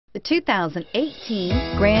The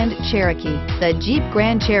 2018 Grand Cherokee. The Jeep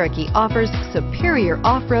Grand Cherokee offers superior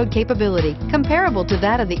off-road capability comparable to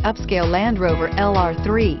that of the upscale Land Rover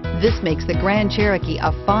LR3. This makes the Grand Cherokee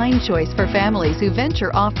a fine choice for families who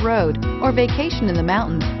venture off-road or vacation in the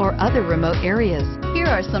mountains or other remote areas.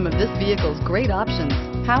 Here are some of this vehicle's great options: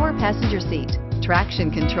 power passenger seat,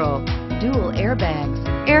 traction control, dual airbags,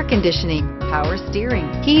 air conditioning, power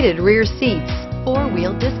steering, heated rear seats,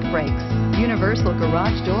 four-wheel disc brakes, universal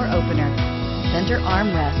garage door opener, center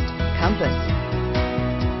armrest, compass.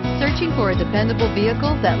 Searching for a dependable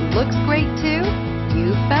vehicle that looks great too?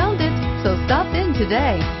 You found it, so stop in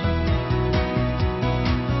today.